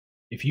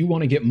If you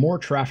want to get more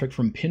traffic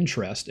from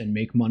Pinterest and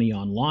make money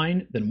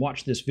online, then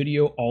watch this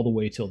video all the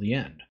way till the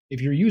end.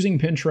 If you're using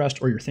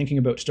Pinterest or you're thinking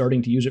about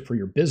starting to use it for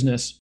your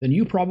business, then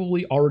you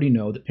probably already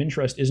know that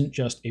Pinterest isn't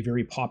just a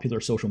very popular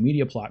social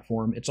media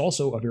platform, it's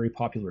also a very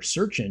popular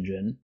search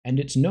engine, and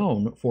it's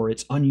known for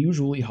its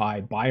unusually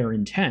high buyer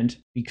intent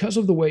because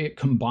of the way it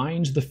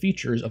combines the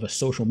features of a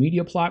social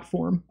media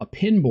platform, a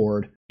pin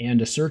board,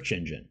 and a search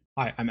engine.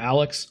 Hi, I'm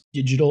Alex,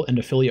 digital and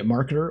affiliate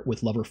marketer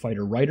with Lover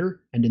Fighter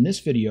Writer, and in this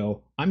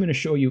video, I'm going to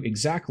show you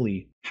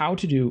exactly how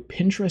to do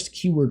Pinterest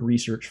keyword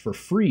research for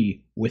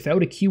free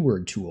without a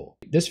keyword tool.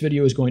 This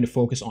video is going to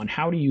focus on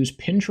how to use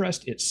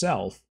Pinterest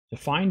itself to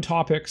find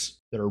topics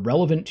that are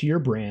relevant to your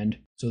brand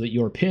so that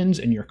your pins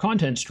and your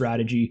content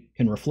strategy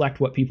can reflect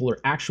what people are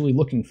actually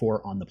looking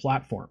for on the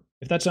platform.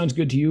 If that sounds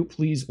good to you,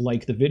 please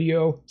like the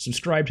video,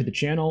 subscribe to the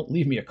channel,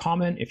 leave me a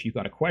comment if you've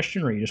got a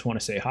question or you just want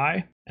to say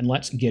hi, and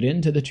let's get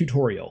into the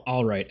tutorial.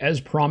 All right, as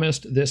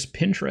promised, this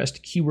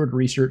Pinterest keyword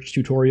research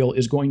tutorial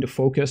is going to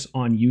focus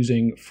on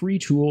using free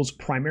tools,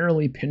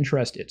 primarily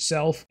Pinterest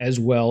itself, as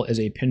well as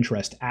a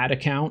Pinterest ad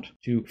account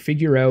to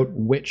figure out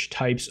which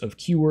types of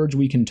keywords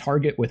we can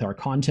target with our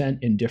content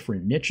in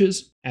different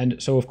niches.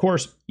 And so, of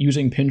course,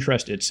 using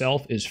Pinterest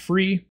itself is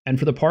free. And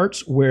for the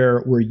parts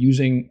where we're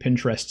using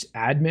Pinterest's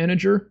ad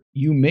manager,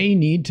 you may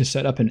need to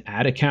set up an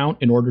ad account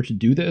in order to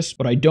do this,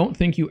 but I don't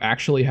think you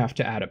actually have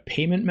to add a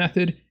payment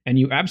method, and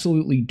you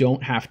absolutely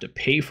don't have to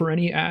pay for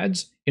any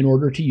ads in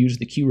order to use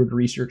the keyword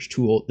research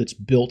tool that's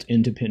built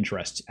into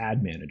Pinterest's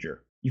ad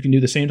manager. You can do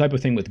the same type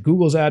of thing with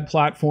Google's ad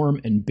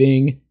platform and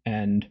Bing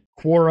and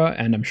Quora,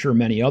 and I'm sure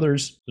many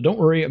others. So don't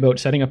worry about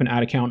setting up an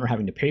ad account or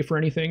having to pay for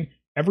anything.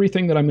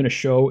 Everything that I'm going to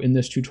show in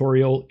this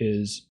tutorial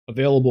is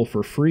available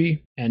for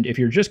free. And if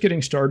you're just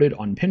getting started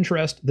on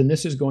Pinterest, then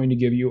this is going to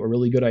give you a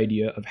really good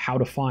idea of how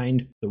to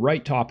find the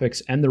right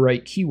topics and the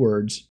right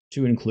keywords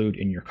to include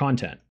in your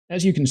content.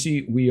 As you can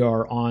see, we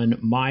are on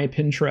my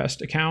Pinterest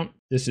account.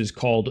 This is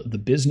called the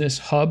Business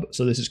Hub.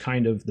 So this is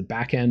kind of the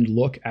back-end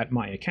look at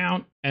my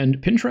account. And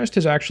Pinterest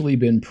has actually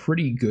been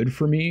pretty good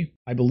for me.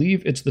 I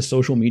believe it's the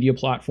social media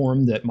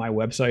platform that my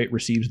website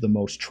receives the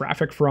most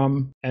traffic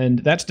from. And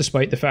that's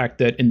despite the fact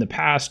that in the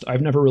past,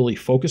 I've never really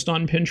focused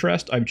on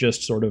Pinterest. I've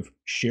just sort of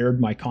shared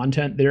my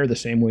content there the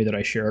same way that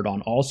I share it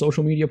on all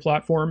social media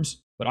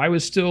platforms. But I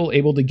was still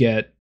able to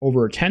get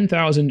over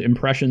 10,000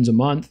 impressions a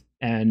month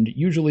and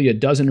usually a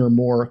dozen or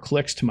more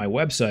clicks to my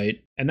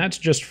website. And that's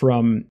just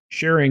from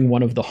sharing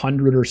one of the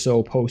 100 or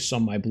so posts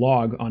on my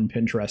blog on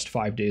Pinterest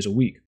 5 days a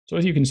week. So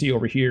as you can see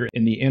over here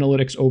in the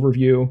analytics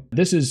overview,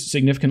 this is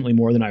significantly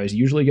more than I was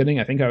usually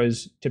getting. I think I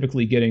was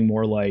typically getting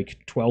more like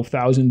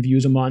 12,000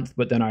 views a month,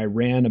 but then I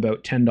ran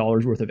about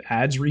 $10 worth of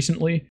ads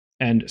recently.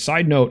 And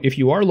side note, if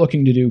you are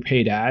looking to do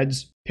paid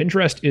ads,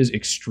 Pinterest is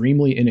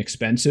extremely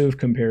inexpensive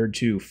compared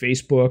to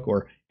Facebook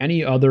or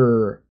any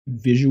other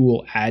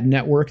visual ad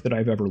network that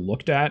I've ever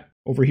looked at.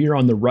 Over here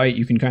on the right,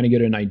 you can kind of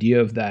get an idea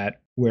of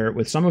that, where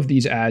with some of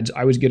these ads,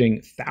 I was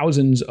getting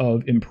thousands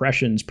of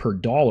impressions per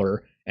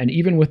dollar. And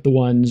even with the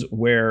ones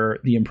where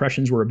the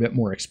impressions were a bit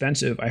more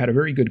expensive, I had a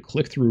very good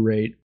click-through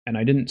rate and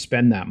I didn't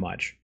spend that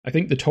much. I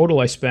think the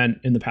total I spent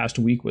in the past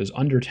week was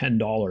under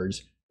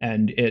 $10,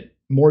 and it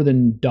more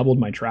than doubled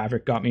my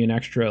traffic, got me an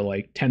extra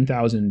like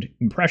 10,000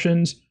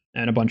 impressions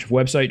and a bunch of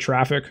website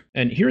traffic.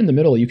 And here in the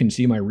middle, you can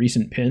see my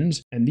recent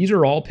pins. And these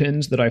are all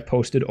pins that I've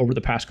posted over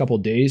the past couple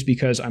of days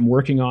because I'm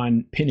working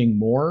on pinning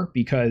more,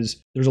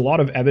 because there's a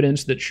lot of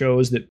evidence that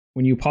shows that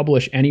when you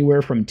publish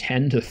anywhere from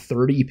 10 to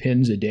 30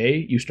 pins a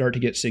day, you start to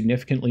get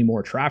significantly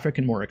more traffic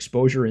and more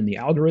exposure in the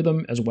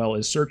algorithm, as well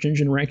as search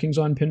engine rankings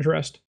on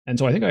Pinterest. And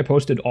so I think I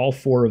posted all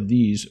 4 of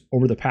these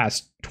over the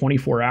past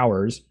 24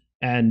 hours.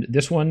 And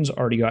this one's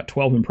already got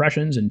 12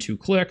 impressions and 2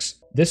 clicks.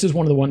 This is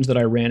one of the ones that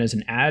I ran as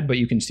an ad, but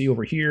you can see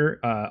over here,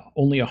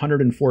 only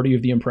 140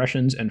 of the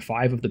impressions and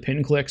 5 of the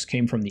pin clicks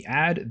came from the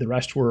ad. The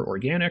rest were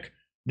organic.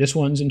 This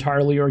one's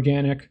entirely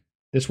organic.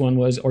 This one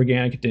was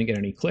organic, it didn't get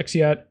any clicks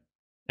yet.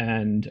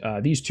 And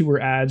these 2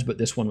 were ads, but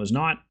this one was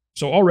not.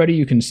 So already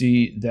you can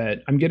see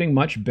that I'm getting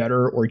much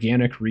better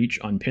organic reach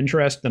on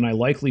Pinterest than I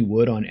likely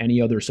would on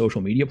any other social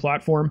media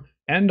platform.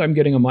 And I'm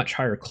getting a much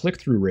higher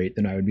click-through rate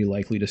than I would be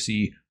likely to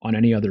see on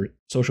any other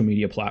social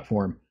media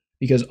platform.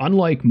 Because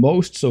unlike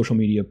most social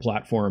media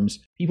platforms,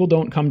 people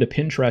don't come to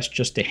Pinterest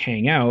just to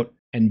hang out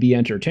and be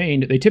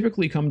entertained. They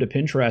typically come to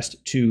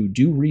Pinterest to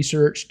do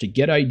research, to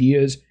get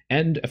ideas,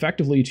 and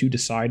effectively to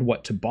decide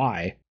what to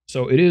buy.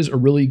 So it is a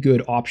really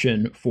good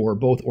option for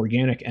both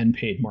organic and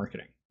paid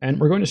marketing. And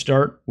we're going to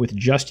start with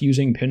just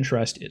using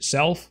Pinterest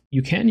itself.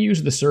 You can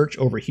use the search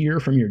over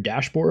here from your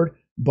dashboard,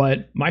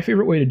 but my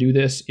favorite way to do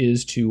this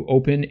is to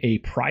open a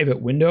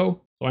private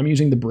window. So I'm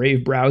using the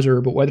Brave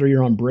browser, but whether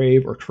you're on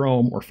Brave or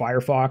Chrome or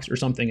Firefox or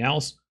something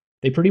else,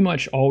 they pretty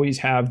much always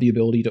have the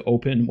ability to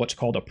open what's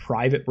called a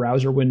private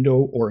browser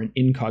window or an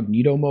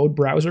incognito mode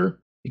browser,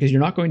 because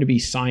you're not going to be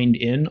signed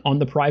in on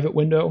the private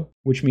window,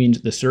 which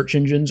means the search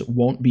engines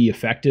won't be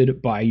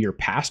affected by your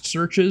past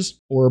searches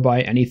or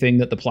by anything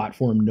that the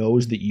platform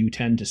knows that you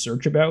tend to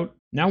search about.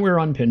 Now we're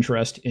on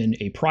Pinterest in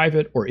a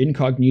private or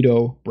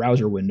incognito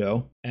browser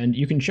window, and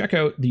you can check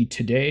out the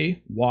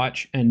Today,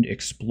 Watch, and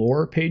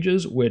Explore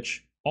pages,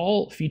 which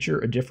all feature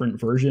a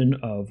different version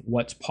of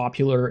what's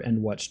popular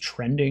and what's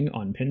trending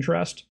on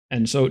Pinterest.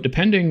 And so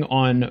depending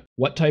on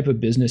what type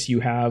of business you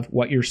have,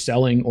 what you're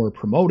selling or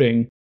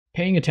promoting,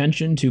 paying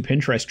attention to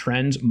Pinterest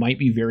trends might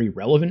be very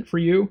relevant for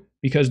you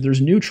because there's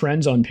new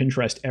trends on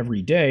Pinterest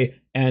every day.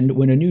 And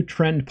when a new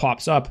trend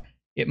pops up,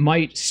 it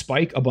might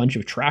spike a bunch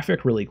of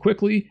traffic really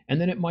quickly, and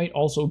then it might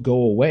also go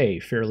away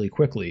fairly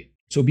quickly.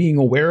 So being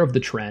aware of the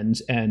trends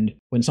and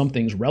when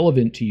something's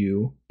relevant to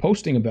you,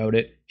 posting about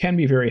it can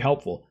be very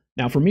helpful.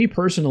 Now, for me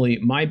personally,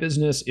 my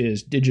business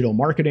is digital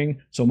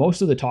marketing, so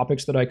most of the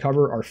topics that I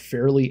cover are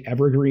fairly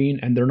evergreen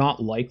and they're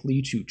not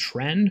likely to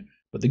trend.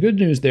 But the good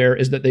news there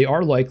is that they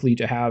are likely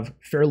to have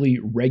fairly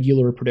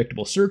regular,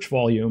 predictable search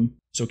volume,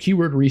 so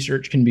keyword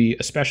research can be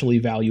especially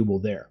valuable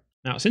there.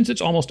 Now, since it's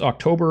almost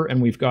October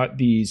and we've got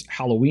these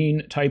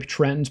Halloween type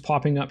trends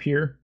popping up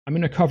here, I'm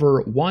going to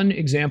cover one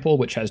example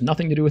which has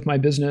nothing to do with my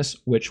business,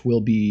 which will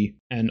be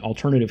an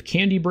alternative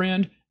candy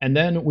brand, and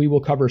then we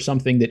will cover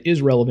something that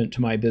is relevant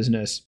to my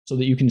business so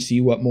that you can see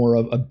what more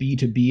of a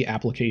B2B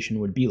application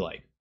would be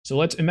like. So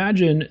let's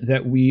imagine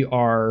that we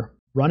are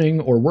running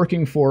or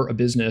working for a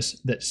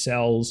business that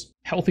sells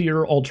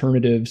healthier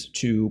alternatives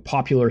to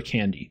popular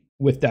candy.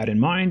 With that in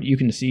mind, you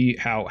can see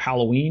how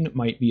Halloween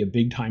might be a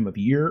big time of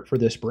year for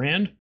this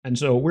brand. And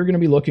so we're going to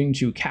be looking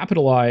to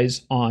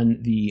capitalize on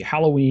the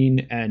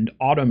Halloween and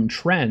autumn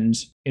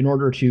trends in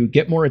order to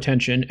get more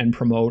attention and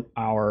promote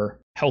our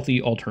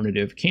healthy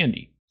alternative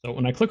candy. So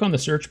when I click on the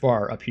search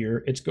bar up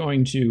here, it's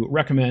going to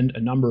recommend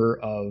a number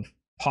of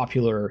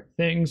popular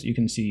things. You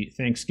can see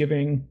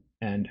Thanksgiving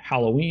and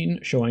Halloween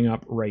showing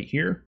up right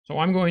here. So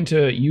I'm going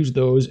to use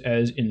those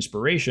as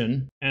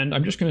inspiration, and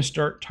I'm just going to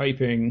start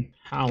typing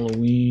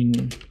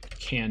Halloween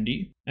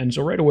candy. And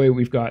so right away,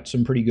 we've got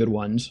some pretty good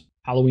ones.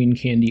 Halloween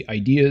candy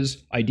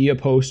ideas. Idea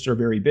posts are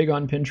very big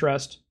on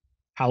Pinterest.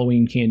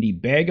 Halloween candy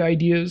bag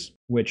ideas,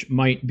 which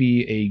might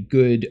be a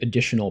good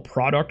additional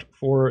product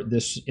for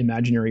this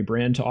imaginary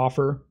brand to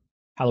offer.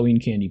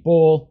 Halloween candy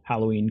bowl,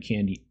 Halloween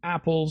candy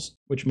apples,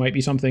 which might be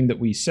something that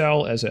we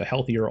sell as a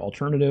healthier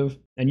alternative.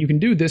 And you can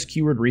do this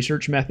keyword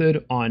research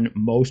method on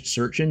most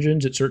search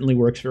engines. It certainly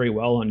works very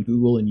well on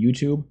Google and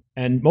YouTube.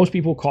 And most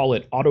people call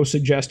it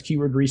auto-suggest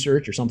keyword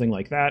research or something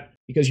like that,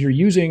 because you're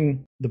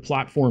using the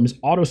platform's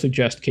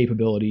auto-suggest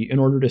capability in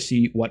order to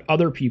see what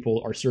other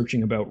people are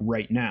searching about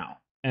right now.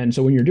 And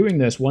so when you're doing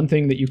this, one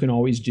thing that you can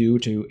always do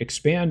to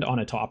expand on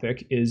a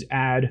topic is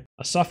add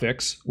a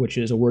suffix, which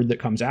is a word that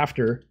comes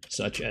after,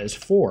 such as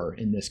for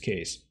in this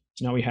case.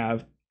 So now we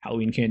have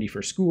Halloween candy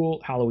for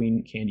school,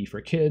 Halloween candy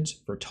for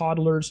kids, for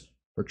toddlers,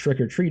 for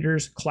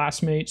trick-or-treaters,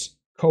 classmates,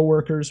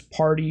 coworkers,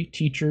 party,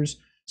 teachers.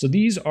 So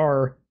these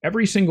are,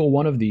 every single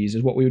one of these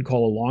is what we would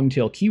call a long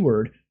tail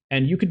keyword.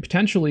 And you could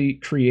potentially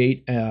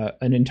create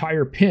an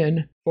entire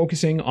pin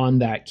focusing on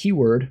that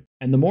keyword.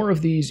 And the more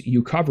of these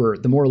you cover,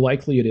 the more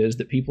likely it is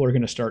that people are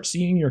going to start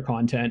seeing your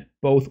content,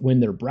 both when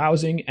they're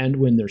browsing and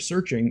when they're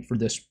searching for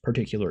this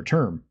particular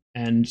term.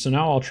 And so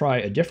now I'll try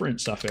a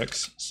different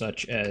suffix,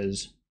 such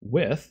as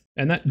with,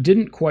 and that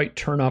didn't quite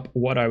turn up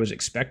what I was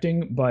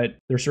expecting, but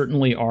there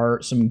certainly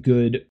are some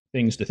good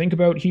things to think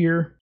about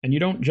here. And you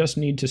don't just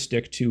need to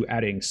stick to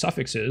adding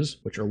suffixes,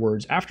 which are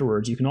words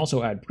afterwards. You can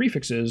also add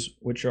prefixes,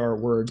 which are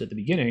words at the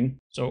beginning.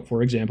 So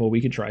for example, we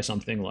could try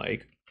something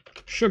like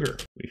sugar.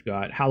 We've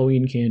got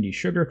Halloween candy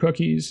sugar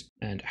cookies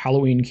and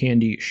Halloween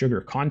candy sugar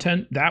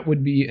content. That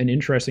would be an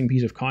interesting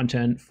piece of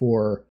content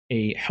for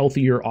a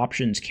healthier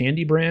options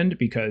candy brand,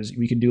 because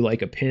we could do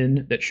like a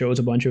pin that shows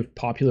a bunch of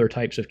popular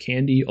types of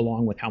candy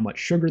along with how much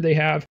sugar they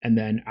have, and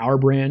then our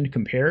brand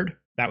compared.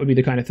 That would be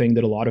the kind of thing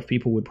that a lot of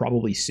people would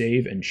probably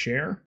save and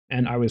share.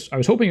 And I was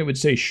hoping it would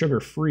say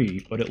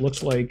sugar-free, but it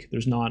looks like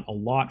there's not a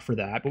lot for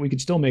that, but we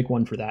could still make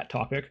one for that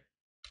topic.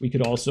 We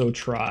could also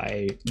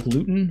try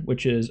gluten,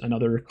 which is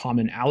another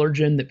common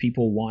allergen that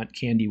people want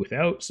candy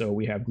without. So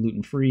we have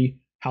gluten-free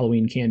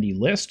Halloween candy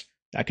list.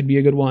 That could be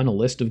a good one, a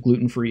list of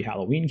gluten-free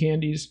Halloween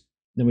candies.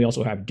 Then we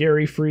also have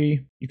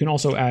dairy-free. You can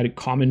also add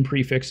common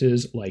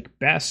prefixes like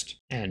best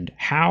and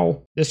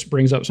how. This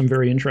brings up some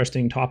very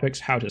interesting topics: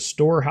 how to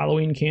store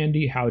Halloween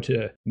candy, how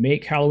to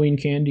make Halloween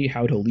candy,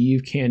 how to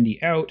leave candy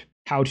out,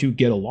 how to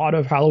get a lot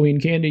of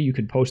Halloween candy. You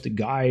could post a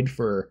guide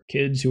for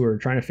kids who are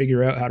trying to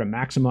figure out how to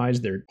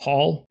maximize their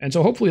haul. And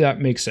so hopefully that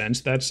makes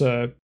sense. That's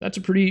a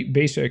pretty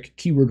basic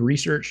keyword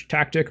research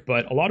tactic,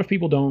 but a lot of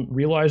people don't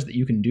realize that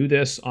you can do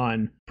this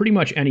on pretty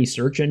much any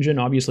search engine.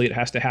 Obviously, it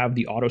has to have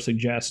the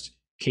auto-suggest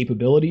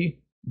capability,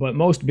 but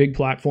most big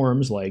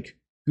platforms like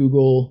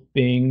Google,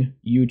 Bing,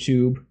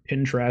 YouTube,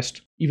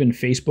 Pinterest, even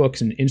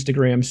Facebook's and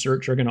Instagram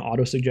search are going to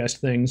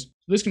auto-suggest things. So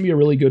this can be a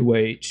really good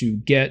way to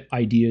get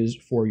ideas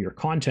for your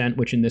content,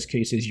 which in this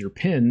case is your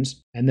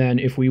pins. And then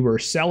if we were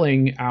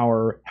selling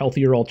our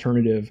healthier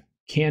alternative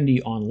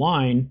candy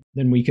online,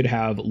 then we could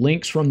have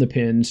links from the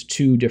pins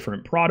to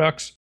different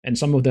products. And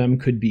some of them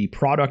could be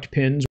product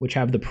pins, which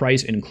have the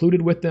price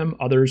included with them.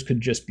 Others could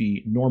just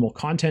be normal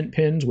content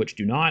pins, which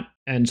do not.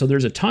 And so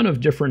there's a ton of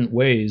different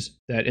ways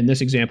that, in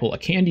this example, a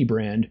candy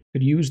brand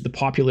could use the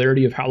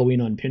popularity of Halloween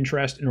on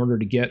Pinterest in order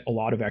to get a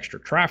lot of extra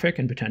traffic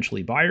and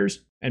potentially buyers.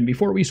 And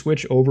before we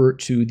switch over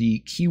to the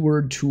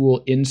keyword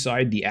tool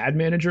inside the ad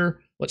manager,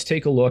 let's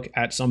take a look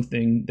at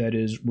something that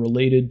is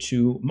related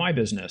to my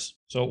business.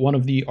 So one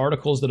of the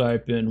articles that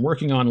I've been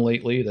working on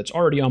lately that's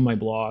already on my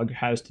blog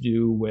has to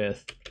do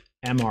with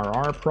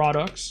MRR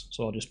products.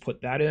 So I'll just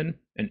put that in.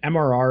 And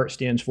MRR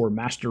stands for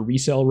Master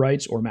Resell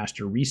Rights or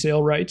Master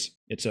Resale Rights.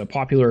 It's a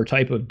popular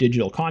type of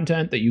digital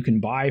content that you can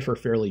buy for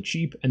fairly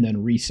cheap and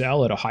then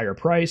resell at a higher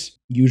price,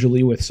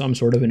 usually with some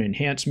sort of an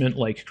enhancement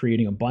like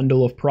creating a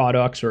bundle of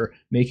products or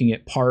making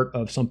it part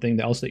of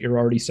something else that you're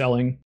already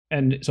selling.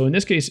 And so in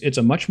this case, it's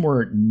a much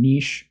more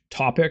niche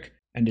topic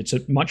and it's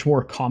a much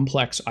more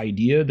complex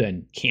idea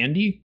than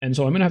candy. And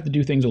so I'm gonna have to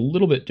do things a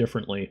little bit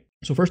differently.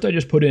 So first I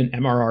just put in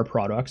MRR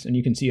products, and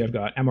you can see I've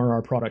got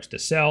MRR products to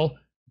sell,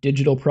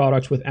 digital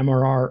products with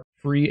MRR,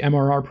 free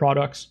MRR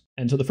products.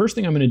 And so the first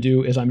thing I'm gonna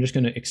do is I'm just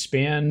gonna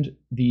expand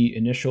the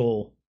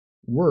initial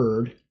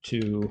word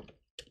to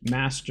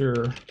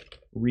master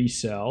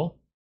resell.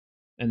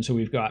 And so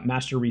we've got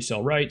master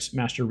resell rights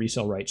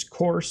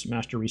course,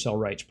 master resell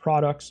rights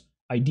products,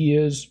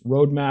 ideas,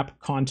 roadmap,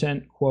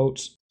 content,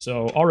 quotes.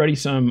 So already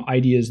some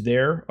ideas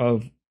there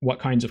of what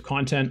kinds of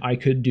content I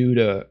could do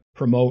to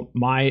promote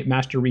my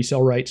master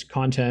resell rights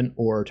content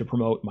or to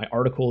promote my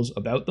articles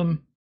about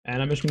them.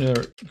 And I'm just going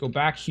to go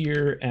back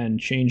here and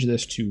change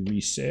this to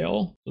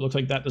resale. It looks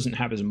like that doesn't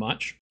have as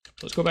much.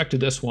 Let's go back to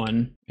this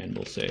one and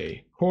we'll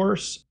say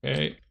course,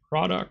 okay,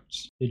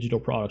 products, digital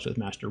products with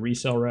master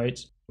resell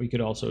rights. We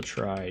could also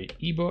try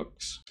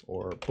ebooks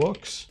or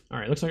books. All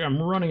right, looks like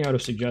I'm running out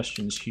of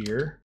suggestions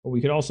here, but we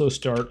could also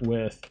start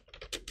with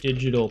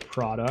digital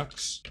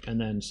products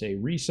and then say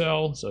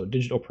resell. So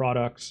digital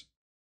products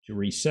to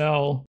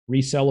resell,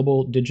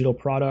 resellable digital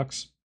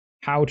products,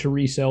 how to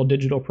resell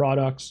digital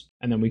products.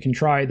 And then we can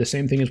try the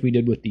same thing as we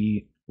did with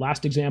the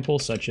last example,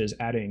 such as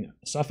adding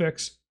a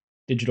suffix,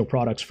 digital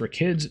products for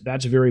kids.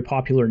 That's a very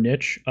popular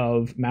niche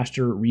of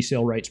master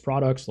resale rights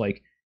products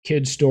like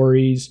kids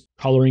stories,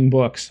 coloring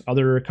books,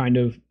 other kind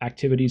of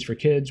activities for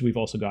kids. We've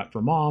also got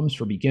for moms,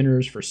 for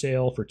beginners, for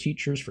sale, for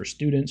teachers, for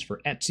students,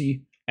 for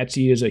Etsy.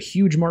 Etsy is a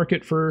huge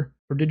market for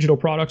digital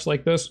products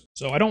like this.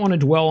 So I don't want to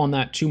dwell on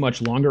that too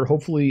much longer.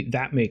 Hopefully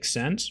that makes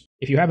sense.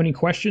 If you have any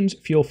questions,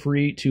 feel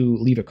free to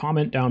leave a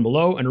comment down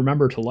below, and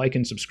remember to like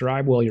and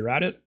subscribe while you're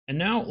at it. And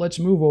now let's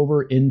move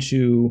over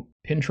into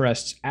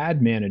Pinterest's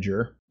ad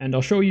manager, and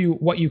I'll show you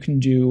what you can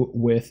do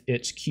with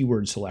its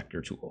keyword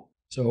selector tool.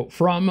 So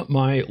from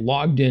my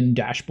logged in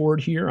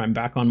dashboard here, I'm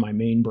back on my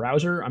main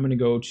browser. I'm going to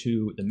go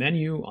to the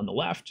menu on the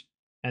left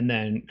and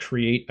then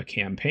create a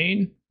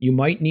campaign. You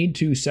might need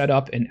to set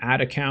up an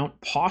ad account,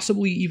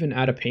 possibly even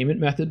add a payment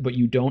method, but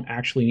you don't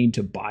actually need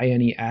to buy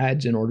any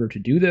ads in order to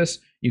do this.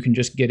 You can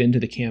just get into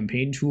the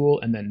campaign tool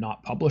and then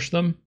not publish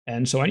them.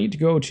 And so I need to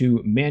go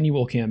to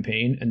manual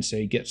campaign and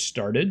say get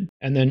started.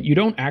 And then you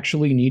don't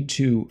actually need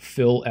to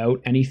fill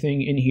out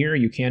anything in here.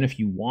 You can if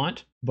you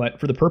want, but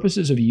for the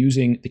purposes of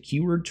using the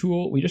keyword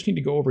tool, we just need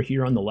to go over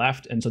here on the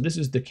left. And so this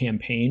is the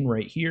campaign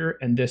right here,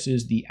 and this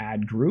is the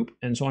ad group.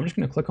 And so I'm just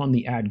going to click on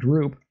the ad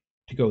group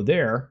to go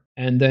there.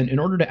 And then in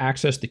order to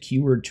access the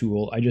keyword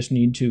tool, I just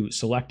need to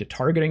select a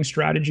targeting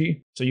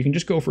strategy. So you can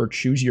just go for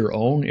choose your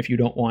own if you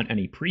don't want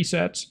any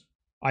presets.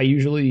 I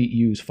usually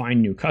use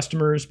find new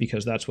customers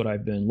because that's what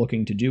I've been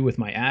looking to do with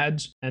my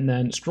ads. And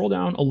then scroll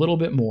down a little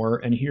bit more,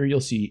 and here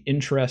you'll see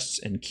interests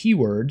and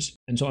keywords.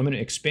 And so I'm going to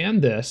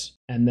expand this,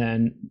 and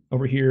then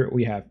over here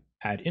we have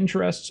add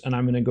interests, and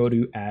I'm going to go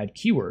to add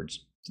keywords.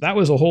 So that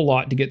was a whole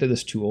lot to get to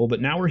this tool,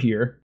 but now we're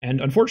here.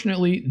 And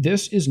unfortunately,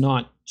 this is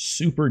not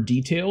super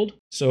detailed.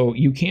 So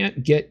you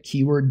can't get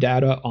keyword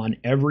data on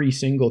every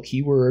single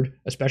keyword,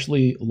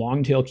 especially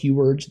long tail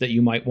keywords that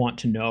you might want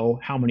to know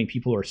how many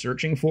people are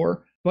searching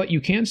for. But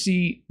you can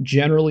see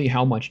generally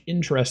how much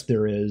interest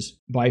there is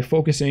by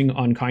focusing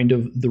on kind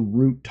of the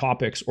root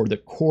topics or the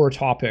core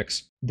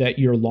topics that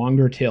your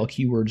longer tail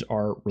keywords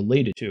are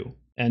related to.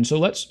 And so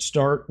let's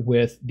start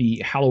with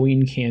the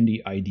Halloween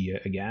candy idea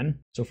again.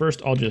 So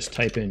first I'll just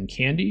type in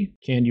candy,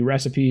 candy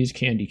recipes,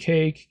 candy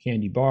cake,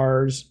 candy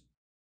bars,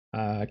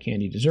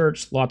 candy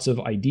desserts, lots of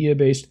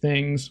idea-based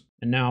things.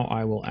 And now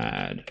I will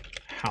add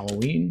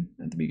Halloween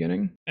at the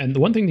beginning. And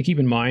the one thing to keep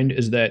in mind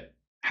is that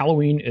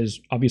Halloween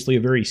is obviously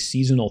a very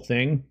seasonal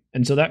thing.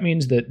 And so that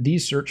means that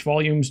these search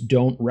volumes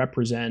don't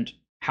represent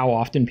how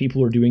often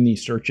people are doing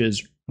these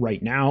searches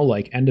right now,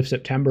 like end of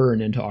September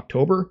and into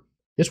October.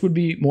 This would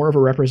be more of a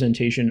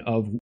representation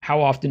of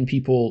how often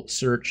people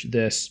search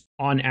this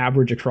on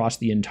average across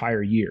the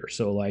entire year.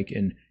 So like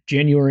in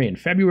January and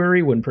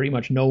February, when pretty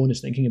much no one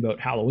is thinking about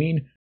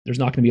Halloween, there's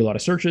not going to be a lot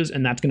of searches,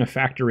 and that's going to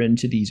factor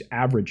into these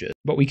averages.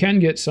 But we can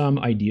get some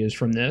ideas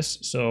from this.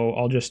 So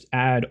I'll just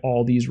add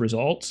all these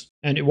results,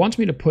 and it wants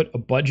me to put a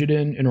budget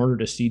in order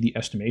to see the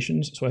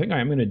estimations. So I think I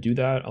am going to do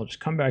that. I'll just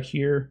come back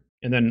here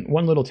And then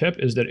one little tip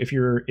is that if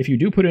you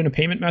do put in a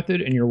payment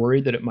method and you're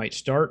worried that it might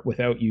start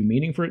without you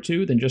meaning for it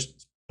to, then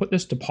just put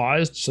this to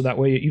paused, so that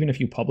way even if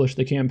you publish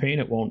the campaign,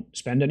 it won't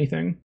spend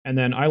anything. And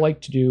then I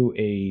like to do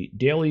a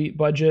daily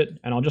budget,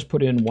 and I'll just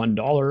put in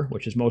 $1,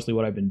 which is mostly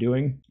what I've been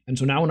doing. And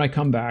so now when I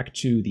come back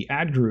to the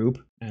ad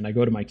group and I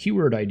go to my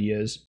keyword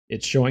ideas,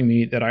 it's showing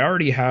me that I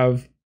already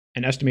have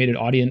an estimated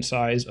audience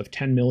size of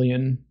 10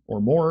 million or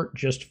more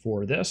just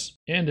for this.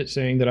 And it's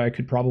saying that I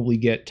could probably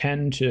get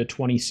 10 to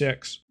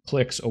 26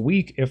 clicks a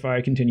week if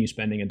I continue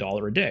spending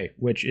 $1 a day,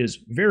 which is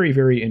very,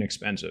 very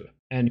inexpensive.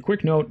 And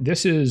quick note,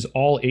 this is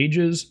all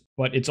ages,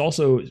 but it's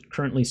also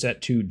currently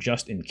set to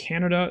just in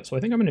Canada. So I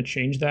think I'm going to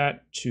change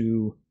that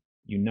to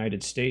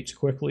United States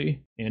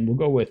quickly, and we'll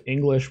go with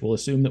English. We'll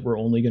assume that we're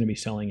only going to be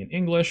selling in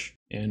English,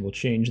 and we'll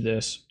change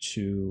this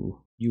to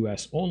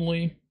US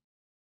only.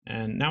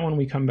 And now when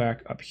we come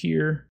back up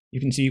here, you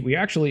can see we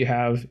actually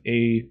have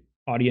a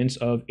audience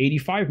of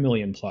 85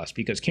 million plus,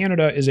 because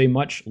Canada is a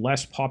much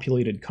less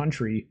populated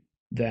country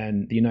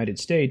than the United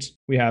States.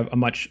 We have a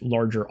much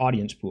larger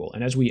audience pool.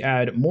 And as we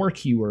add more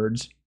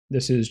keywords,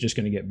 this is just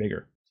going to get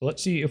bigger. So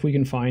let's see if we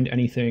can find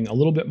anything a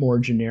little bit more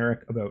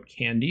generic about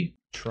candy.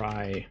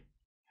 Try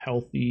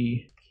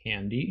healthy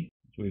candy.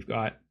 So we've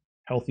got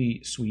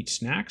healthy sweet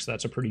snacks.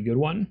 That's a pretty good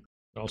one.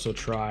 Also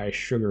try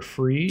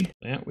sugar-free.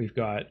 Yeah, we've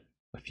got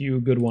a few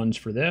good ones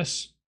for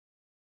this.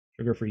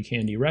 Sugar-free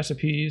candy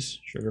recipes,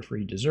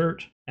 sugar-free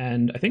dessert.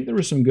 And I think there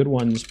were some good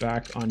ones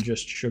back on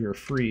just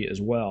sugar-free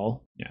as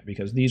well. Yeah,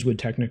 because these would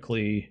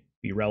technically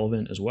be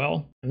relevant as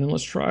well. And then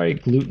let's try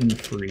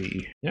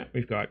gluten-free. Yeah,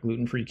 we've got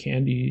gluten-free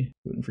candy,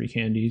 gluten-free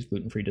candies,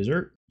 gluten-free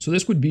dessert. So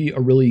this would be a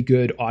really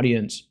good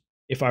audience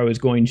if I was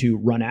going to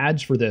run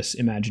ads for this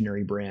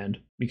imaginary brand,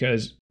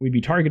 because we'd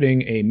be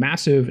targeting a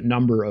massive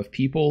number of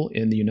people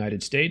in the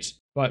United States,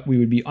 but we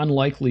would be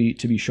unlikely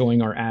to be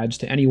showing our ads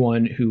to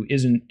anyone who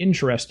isn't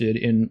interested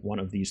in one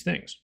of these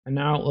things. And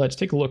now let's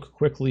take a look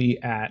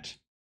quickly at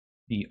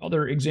the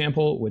other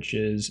example, which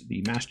is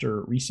the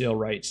master resale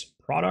rights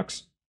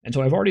products. And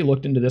so I've already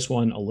looked into this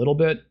one a little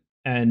bit,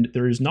 and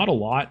there's not a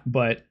lot,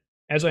 but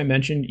as I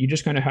mentioned, you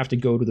just kind of have to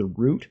go to the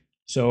root.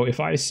 So if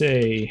I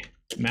say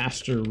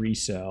master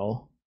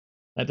resale,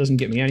 that doesn't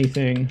get me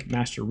anything.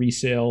 Master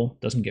resale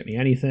doesn't get me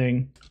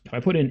anything. If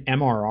I put in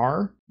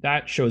MRR,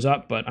 that shows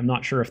up, but I'm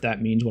not sure if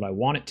that means what I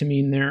want it to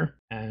mean there.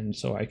 And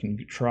so I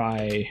can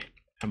try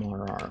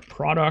MRR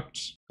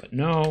products, but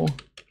no.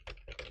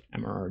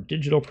 MRR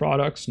digital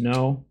products,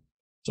 no.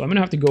 So I'm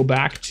gonna have to go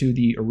back to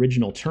the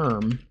original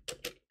term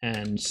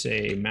and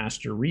say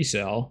master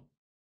resale.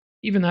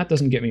 Even that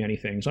doesn't get me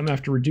anything. So I'm gonna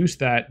have to reduce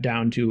that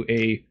down to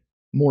a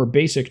more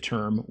basic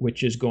term,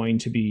 which is going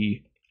to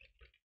be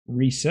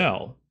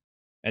resell.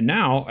 And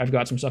now I've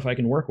got some stuff I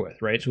can work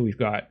with, right? So we've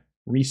got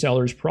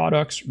resellers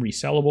products,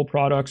 resellable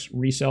products,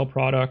 resell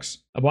products,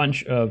 a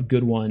bunch of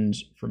good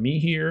ones for me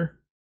here.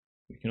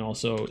 We can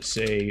also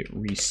say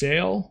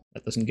resale.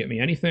 That doesn't get me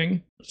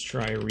anything. Let's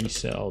try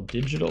resell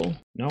digital.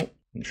 Nope.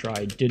 And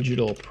try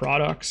digital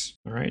products.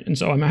 All right. And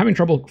so I'm having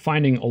trouble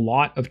finding a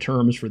lot of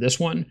terms for this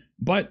one,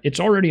 but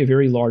it's already a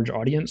very large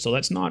audience, so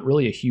that's not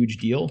really a huge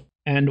deal.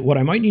 And what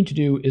I might need to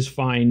do is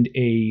find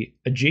a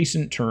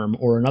adjacent term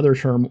or another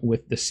term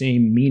with the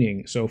same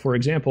meaning. So for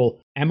example,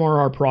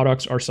 MRR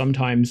products are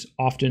sometimes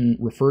often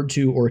referred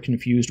to or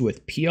confused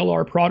with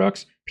PLR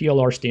products.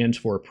 PLR stands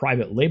for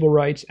private label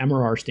rights.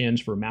 MRR stands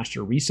for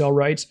master resale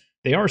rights.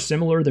 They are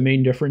similar. The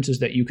main difference is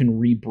that you can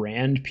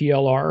rebrand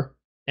PLR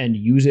and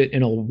use it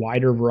in a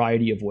wider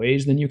variety of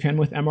ways than you can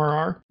with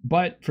MRR.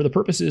 But for the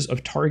purposes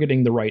of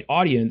targeting the right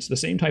audience, the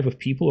same type of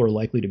people are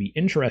likely to be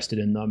interested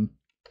in them.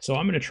 So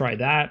I'm going to try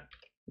that,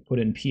 put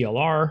in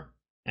PLR.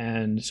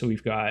 And so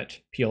we've got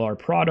PLR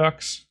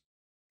products,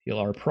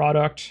 PLR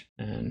product,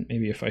 and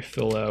maybe if I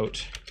fill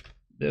out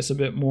this a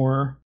bit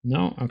more.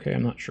 No, okay,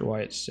 I'm not sure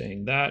why it's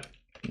saying that.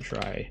 I can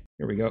try,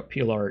 here we go,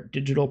 PLR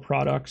digital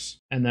products.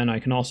 And then I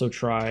can also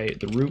try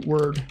the root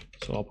word.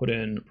 So I'll put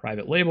in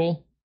private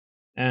label.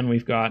 And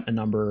we've got a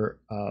number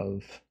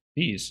of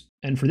these.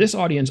 And for this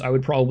audience, I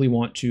would probably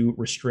want to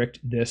restrict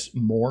this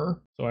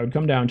more. So I would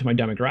come down to my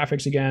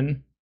demographics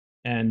again,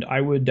 and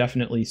I would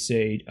definitely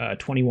say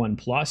 21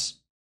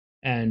 plus,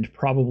 and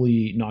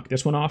probably knock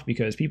this one off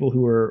because people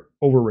who are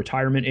over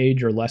retirement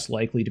age are less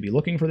likely to be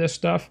looking for this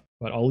stuff,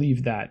 but I'll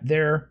leave that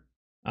there.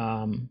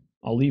 I'll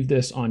leave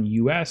this on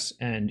US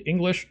and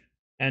English.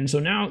 And so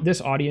now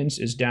this audience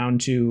is down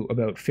to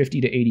about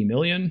 50 to 80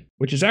 million,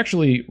 which is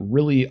actually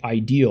really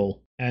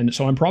ideal. And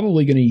so I'm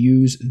probably going to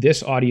use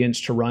this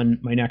audience to run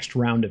my next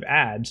round of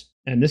ads.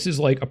 And this is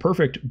like a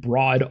perfect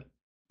broad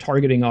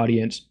targeting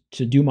audience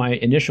to do my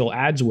initial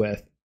ads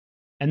with.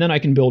 And then I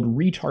can build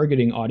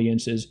retargeting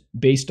audiences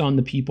based on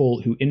the people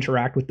who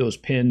interact with those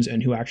pins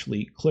and who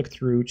actually click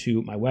through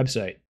to my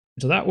website.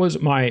 So that was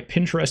my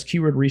Pinterest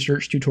keyword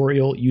research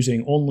tutorial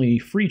using only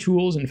free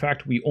tools. In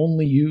fact, we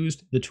only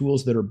used the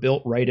tools that are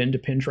built right into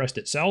Pinterest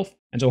itself.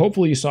 And so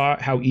hopefully you saw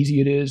how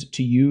easy it is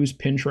to use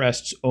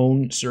Pinterest's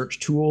own search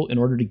tool in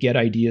order to get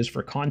ideas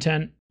for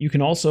content. You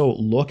can also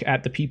look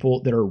at the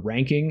people that are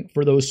ranking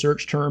for those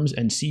search terms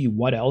and see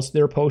what else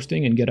they're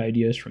posting and get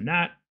ideas from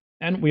that.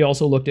 And we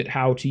also looked at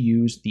how to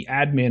use the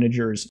Ad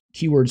Manager's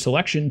keyword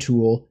selection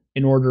tool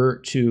in order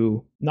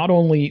to not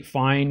only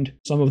find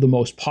some of the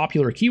most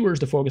popular keywords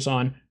to focus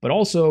on, but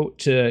also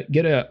to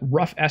get a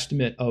rough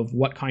estimate of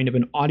what kind of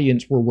an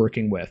audience we're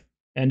working with.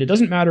 And it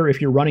doesn't matter if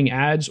you're running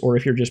ads or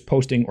if you're just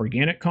posting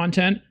organic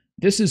content,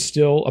 this is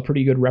still a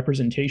pretty good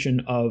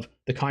representation of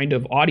the kind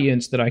of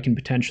audience that I can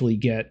potentially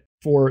get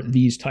for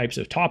these types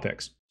of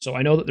topics. So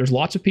I know that there's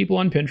lots of people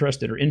on Pinterest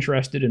that are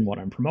interested in what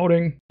I'm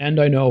promoting, and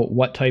I know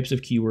what types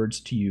of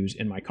keywords to use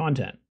in my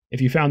content. If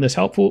you found this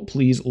helpful,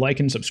 please like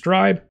and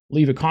subscribe.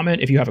 Leave a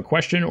comment if you have a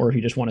question or if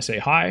you just want to say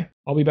hi.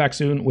 I'll be back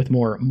soon with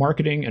more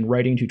marketing and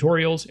writing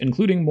tutorials,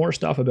 including more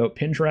stuff about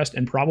Pinterest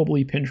and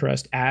probably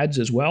Pinterest ads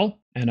as well.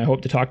 And I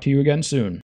hope to talk to you again soon.